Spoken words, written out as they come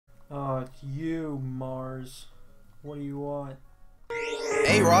you, Mars. What do you want?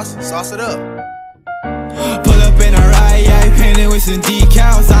 Hey Ross, sauce it up. Pull up in a ride, yeah, painted with some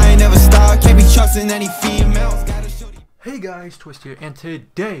decals. I ain't never stopped, can't be trusting any females. Hey guys, Twist here, and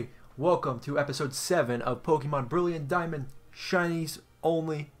today, welcome to episode 7 of Pokemon Brilliant Diamond Shinies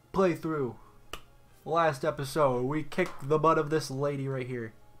Only Playthrough. Last episode, we kicked the butt of this lady right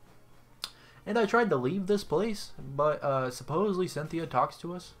here. And I tried to leave this place, but supposedly Cynthia talks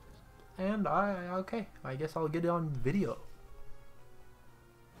to us. And okay, I guess I'll get it on video.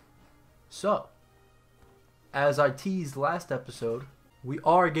 So, as I teased last episode, we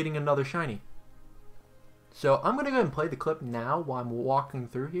are getting another shiny. So I'm going to go ahead and play the clip now while I'm walking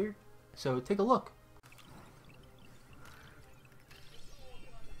through here. So take a look.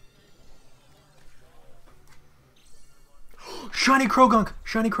 Shiny Krogunk!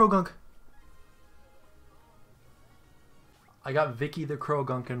 Shiny Krogunk! I got Vicky the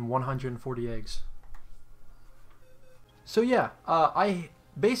Krogunk and 140 eggs. So yeah,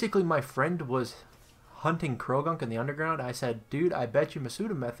 basically my friend was hunting Krogunk in the underground. I said, dude, I bet you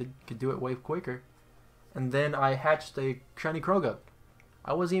Masuda method could do it way quicker. And then I hatched a shiny Krogunk.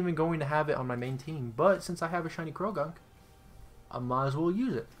 I wasn't even going to have it on my main team, but since I have a shiny Krogunk, I might as well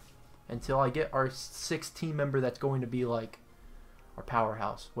use it until I get our 6th team member that's going to be like our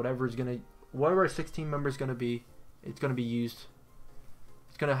powerhouse. Whatever our 6th team member is going to be, it's going to be used.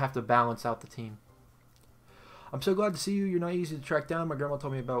 It's going to have to balance out the team. I'm so glad to see you. You're not easy to track down. My grandma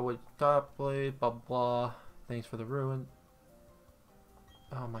told me about what top played, blah, blah, blah. Thanks for the ruin.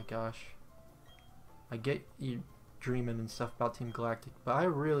 Oh my gosh. I get you dreaming and stuff about Team Galactic, but I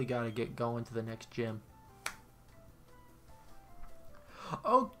really got to get going to the next gym.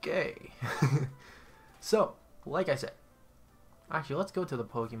 Okay. So, like I said, actually, let's go to the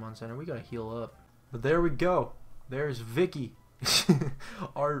Pokemon Center. We got to heal up. But there we go. There's Vicky,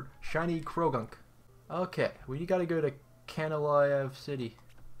 our shiny Krogunk. Okay, we got to go to Kanalaev City.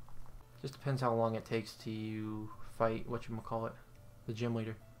 Just depends how long it takes to fight, whatchamacallit, the gym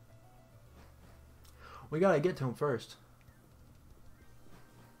leader. We gotta get to him first.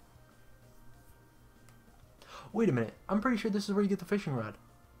 Wait a minute. I'm pretty sure this is where you get the fishing rod.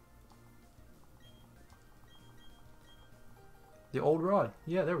 The old rod.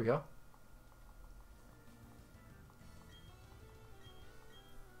 Yeah, there we go.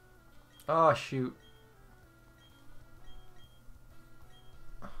 Oh, shoot.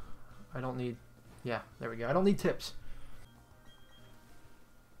 I don't need... Yeah, there we go. I don't need tips.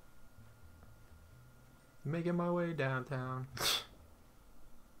 Making my way downtown.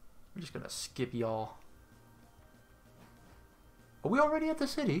 I'm just gonna skip y'all. Are we already at the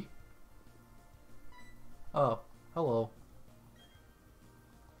city? Oh, hello.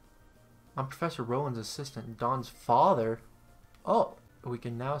 I'm Professor Rowan's assistant, Dawn's father. Oh, we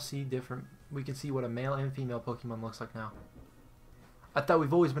can now see we can see what a male and female Pokemon looks like now. I thought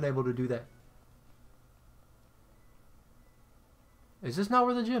we've always been able to do that. Is this not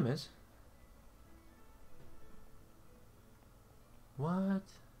where the gym is? What?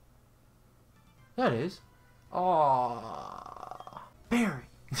 That is. Aww. Barry!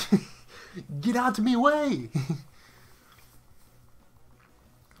 Get out of me way!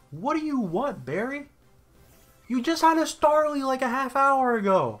 What do you want, Barry? You just had a Starly like a half hour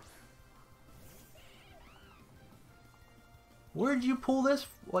ago. Where'd you pull this?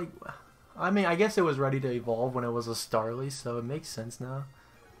 Like, I mean, I guess it was ready to evolve when it was a Starly, so it makes sense now.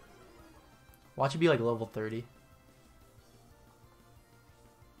 Watch it be like level 30.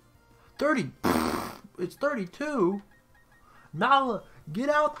 30. It's 32. Nala, get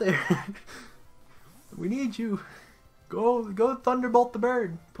out there. We need you. Go Thunderbolt the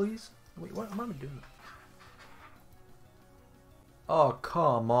bird, please. Wait, what am I doing? Oh,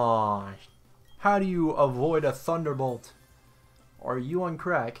 come on. How do you avoid a Thunderbolt? Are you on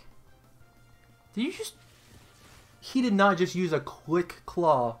crack? Did you just... He did not just use a quick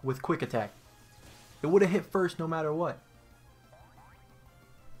claw with quick attack. It would have hit first no matter what.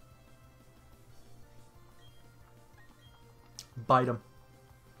 Bite him.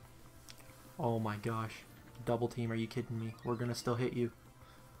 Oh my gosh. Double team, are you kidding me? We're gonna still hit you.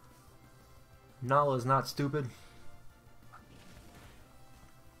 Nala's not stupid.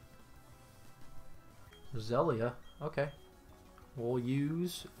 Zelia, okay. We'll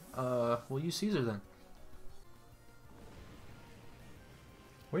use Caesar then.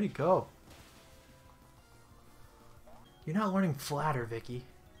 Where'd he go? You're not learning flatter, Vicky.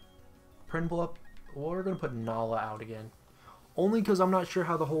 Prinble up. Well, we're gonna put Nala out again. Only because I'm not sure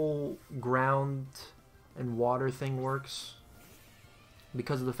how the whole ground and water thing works.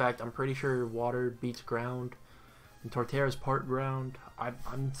 Because of the fact I'm pretty sure water beats ground. And Torterra's part ground.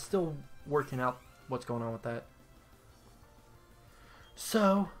 I'm still working out what's going on with that.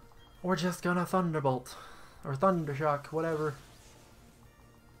 So, we're just gonna Thunderbolt. Or Thundershock, whatever.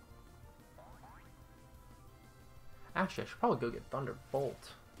 Actually, I should probably go get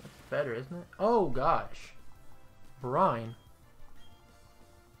Thunderbolt. That's better, isn't it? Oh, gosh. Brine.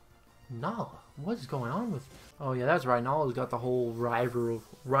 Nala. What is going on with... Oh, yeah, that's right. Nala's got the whole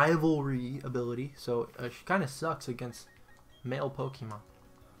rivalry ability. So, she kind of sucks against male Pokemon.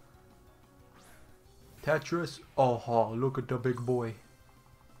 Tetris. Oh, look at the big boy.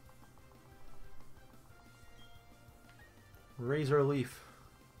 Razor Leaf.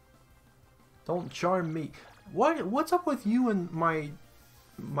 Don't charm me. What's up with you and my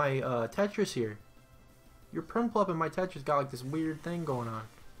Tetris here? Your Prinplup and my Tetris got like this weird thing going on.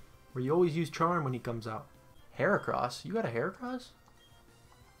 Where you always use charm when he comes out. Heracross? You got a Heracross?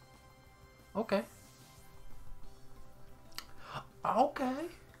 Okay. Okay.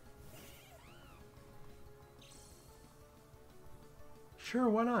 Sure,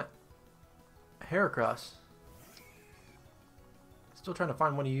 why not? Heracross. Still trying to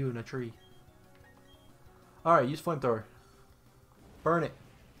find one of you in a tree. Alright, use flamethrower. Burn it.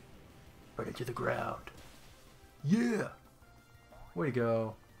 Burn it to the ground. Yeah! Way to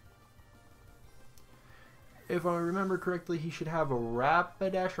go. If I remember correctly, he should have a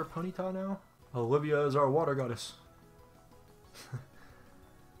Rapidash or Ponyta now. Olivia is our water goddess.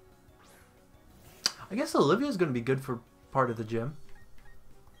 I guess Olivia's going to be good for part of the gym.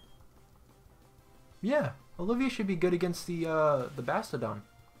 Yeah, Olivia should be good against the Bastodon.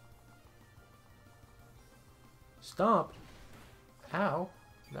 Stomp. Ow.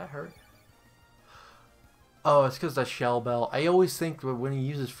 That hurt. Oh, it's because of Shell Bell. I always think that when he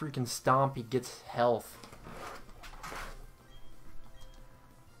uses freaking Stomp, he gets health.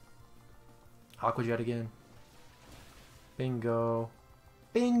 Aqua Jet again. Bingo.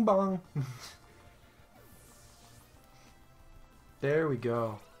 Bing bong. There we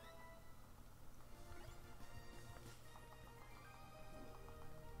go.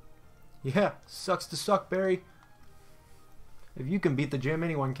 Yeah, sucks to suck, Barry. If you can beat the gym,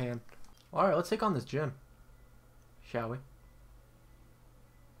 anyone can. Alright, let's take on this gym. Shall we?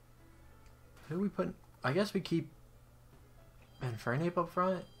 Who do we put... I guess we keep... Infernape up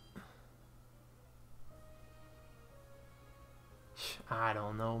front? I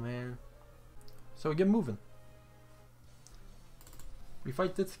don't know, man. So we get moving. We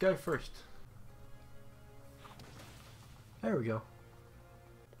fight this guy first. There we go.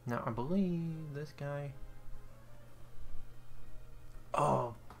 Now I believe this guy...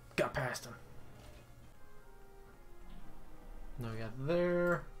 Oh, got past him. Now we got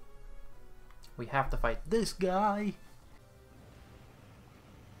there. We have to fight this guy.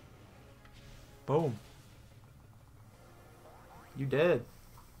 Boom. You dead.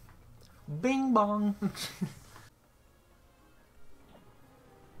 Bing bong.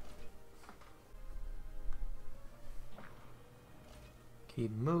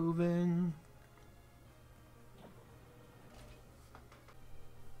 Keep moving.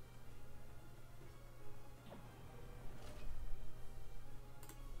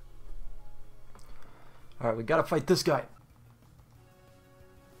 Alright, we gotta fight this guy.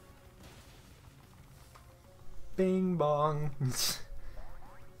 Bing bong.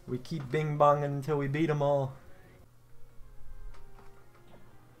 We keep bing bonging until we beat them all.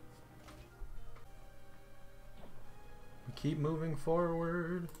 We keep moving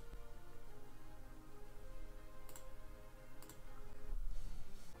forward.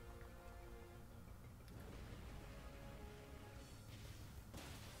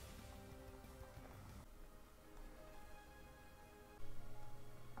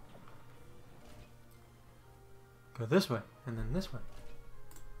 Go this way, and then this way.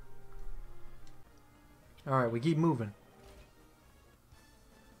 Alright, we keep moving.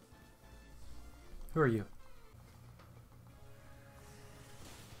 Who are you?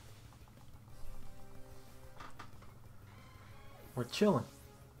 We're chilling.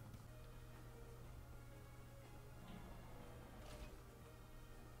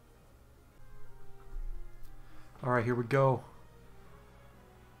 Alright, here we go.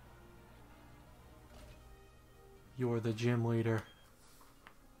 You're the gym leader.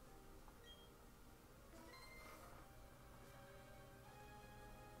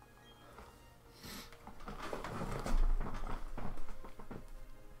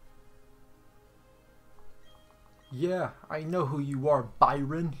 Yeah, I know who you are,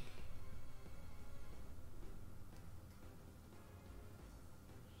 Byron.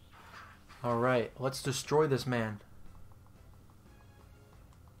 Alright, let's destroy this man.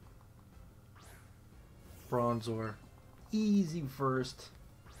 Bronzor. Easy first.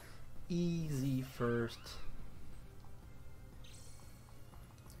 easy first.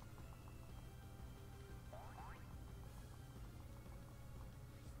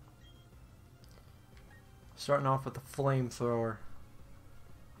 Starting off with the flamethrower.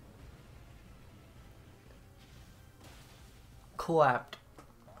 Clapped.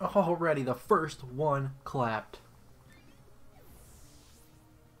 Already the first one clapped.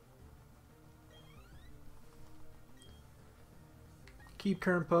 Keep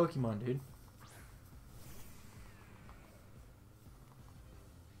current Pokemon, dude.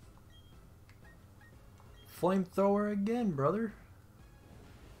 Flamethrower again, brother.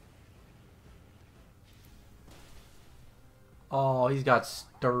 Oh, he's got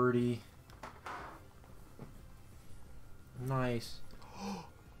sturdy. Nice.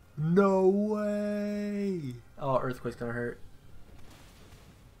 No way. Oh, Earthquake's gonna hurt.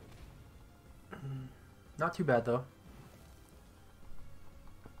 Not too bad though.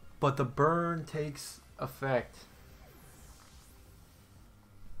 But the burn takes effect.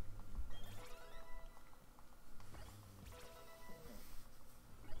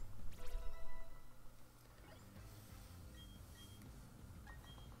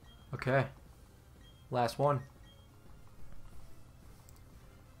 Okay. Last one.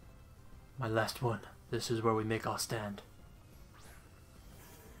 My last one. This is where we make our stand.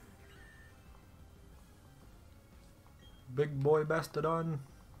 Big boy Bastodon.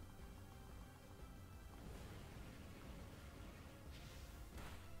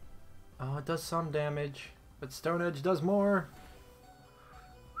 Oh, it does some damage, but Stone Edge does more.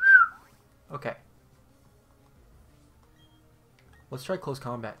 Okay. Let's try close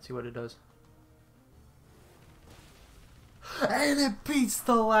combat, see what it does. And it beats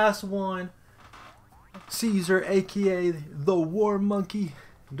the last one. Caesar, aka the War Monkey,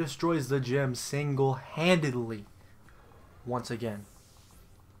 destroys the gym single-handedly. Once again.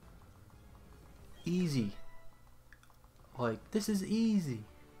 Easy. Like, this is easy.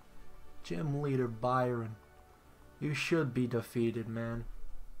 Gym leader Byron. You should be defeated, man.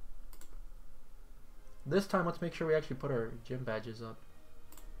 This time, let's make sure we actually put our gym badges up.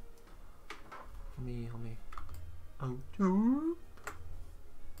 Let me. Oh,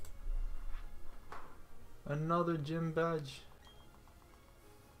 another gym badge.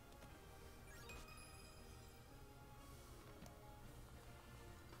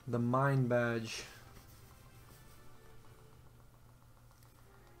 The mine badge.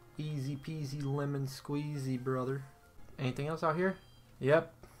 Easy peasy lemon squeezy, brother. Anything else out here?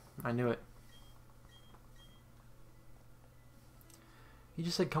 Yep, I knew it. He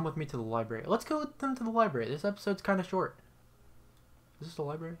just said come with me to the library. Let's go with them to the library. This episode's kind of short. Is this the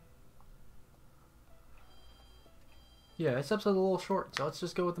library? Yeah, this episode's a little short, so let's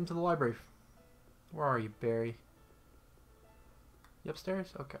just go with them to the library. Where are you, Barry? You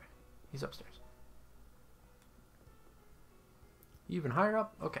upstairs? Okay. He's upstairs. You even higher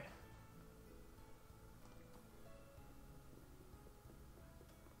up? Okay.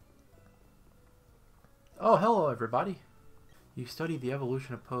 Oh, hello everybody. You studied the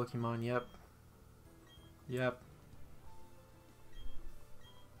evolution of Pokemon, yep. Yep.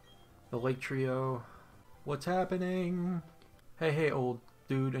 The Lake Trio. What's happening? Hey, old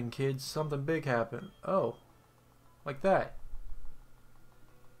dude and kids, something big happened. Oh. Like that.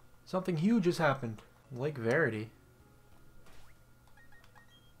 Something huge has happened. Lake Verity.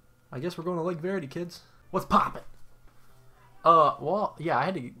 I guess we're going to Lake Verity, kids. What's poppin'? Well, yeah,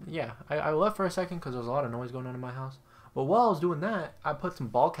 I left for a second because there was a lot of noise going on in my house. But while I was doing that, I put some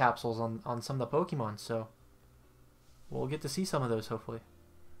ball capsules on some of the Pokemon, so we'll get to see some of those, hopefully.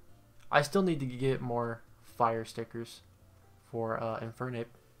 I still need to get more fire stickers for Infernape,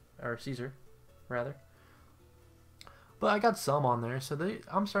 or Caesar, rather. But I got some on there, so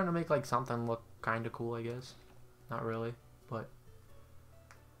I'm starting to make like something look kind of cool, I guess. Not really, but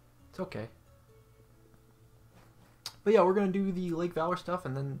it's okay. But yeah, we're going to do the Lake Valor stuff,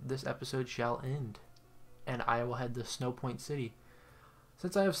 and then this episode shall end. And I will head to Snow Point City.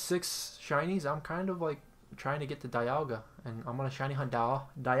 Since I have 6 shinies, I'm kind of like trying to get to Dialga. And I'm going to shiny hunt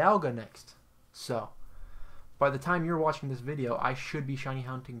Dialga next. So, by the time you're watching this video, I should be shiny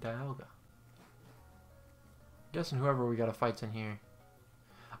hunting Dialga. Guessing whoever we got to fight's in here.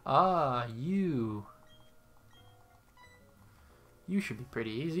 Ah, you. You should be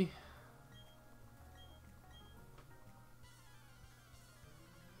pretty easy.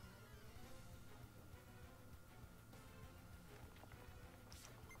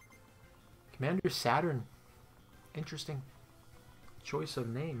 Commander Saturn. Interesting choice of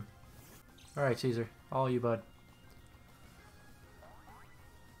name. Alright, Caesar. All you, bud.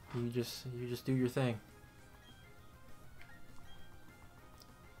 You just do your thing.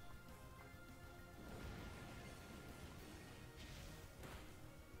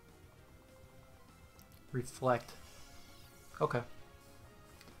 Reflect. Okay.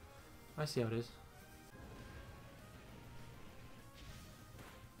 I see how it is.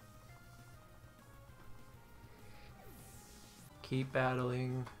 Keep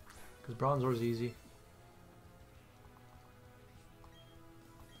battling, because Bronzor's easy.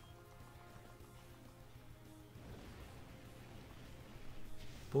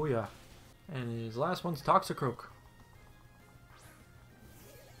 Booyah. And his last one's Toxicroak.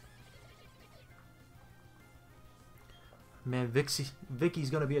 Man, Vicky's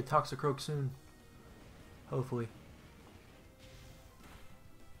gonna be a Toxicroak soon. Hopefully.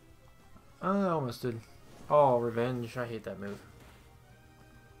 Oh, I almost did. Oh, Revenge. I hate that move.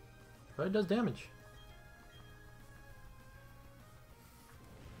 But it does damage.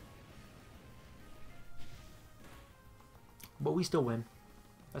 But we still win.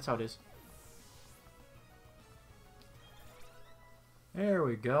 That's how it is. There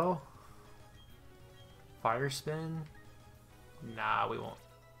we go. Fire Spin. Nah, we won't.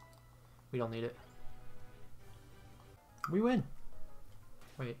 We don't need it. We win.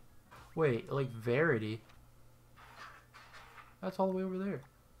 Wait, like Verity. That's all the way over there.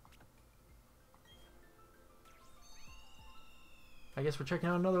 I guess we're checking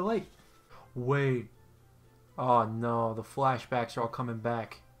out another lake. Wait. Oh no, the flashbacks are all coming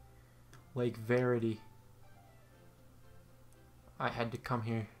back. Lake Verity. I had to come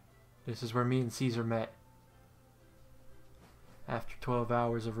here. This is where me and Caesar met. After 12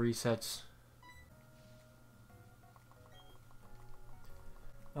 hours of resets.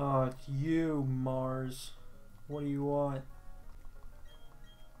 Oh, it's you, Mars. What do you want?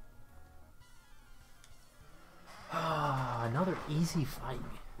 Ah, another easy fight.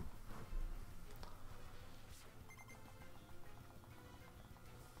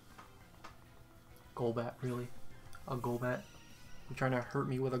 Golbat, really? A Golbat? You trying to hurt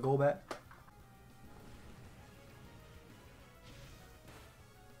me with a Golbat?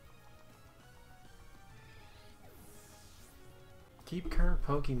 Keep current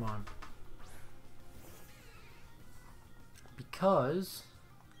Pokemon. Because...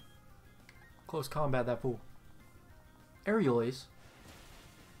 Close combat that fool. Aerial Ace.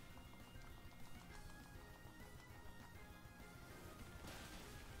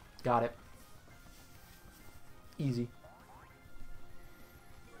 Got it. Easy.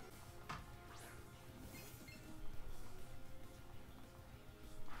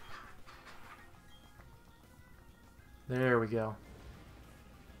 There we go.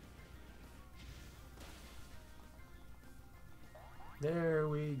 There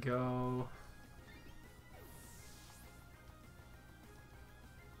we go.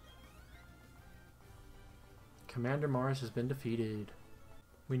 Commander Mars has been defeated.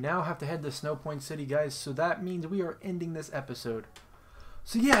 We now have to head to Snow Point City, guys, so that means we are ending this episode.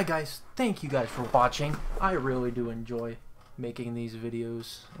 So yeah, guys, thank you guys for watching. I really do enjoy making these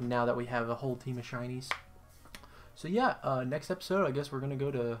videos now that we have a whole team of shinies. So yeah, next episode, I guess we're going to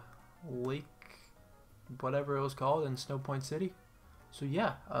go to Lake, whatever it was called, in Snow Point City. So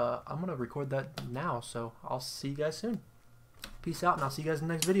yeah, I'm going to record that now, so I'll see you guys soon. Peace out, and I'll see you guys in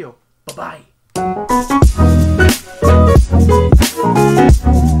the next video. Bye-bye.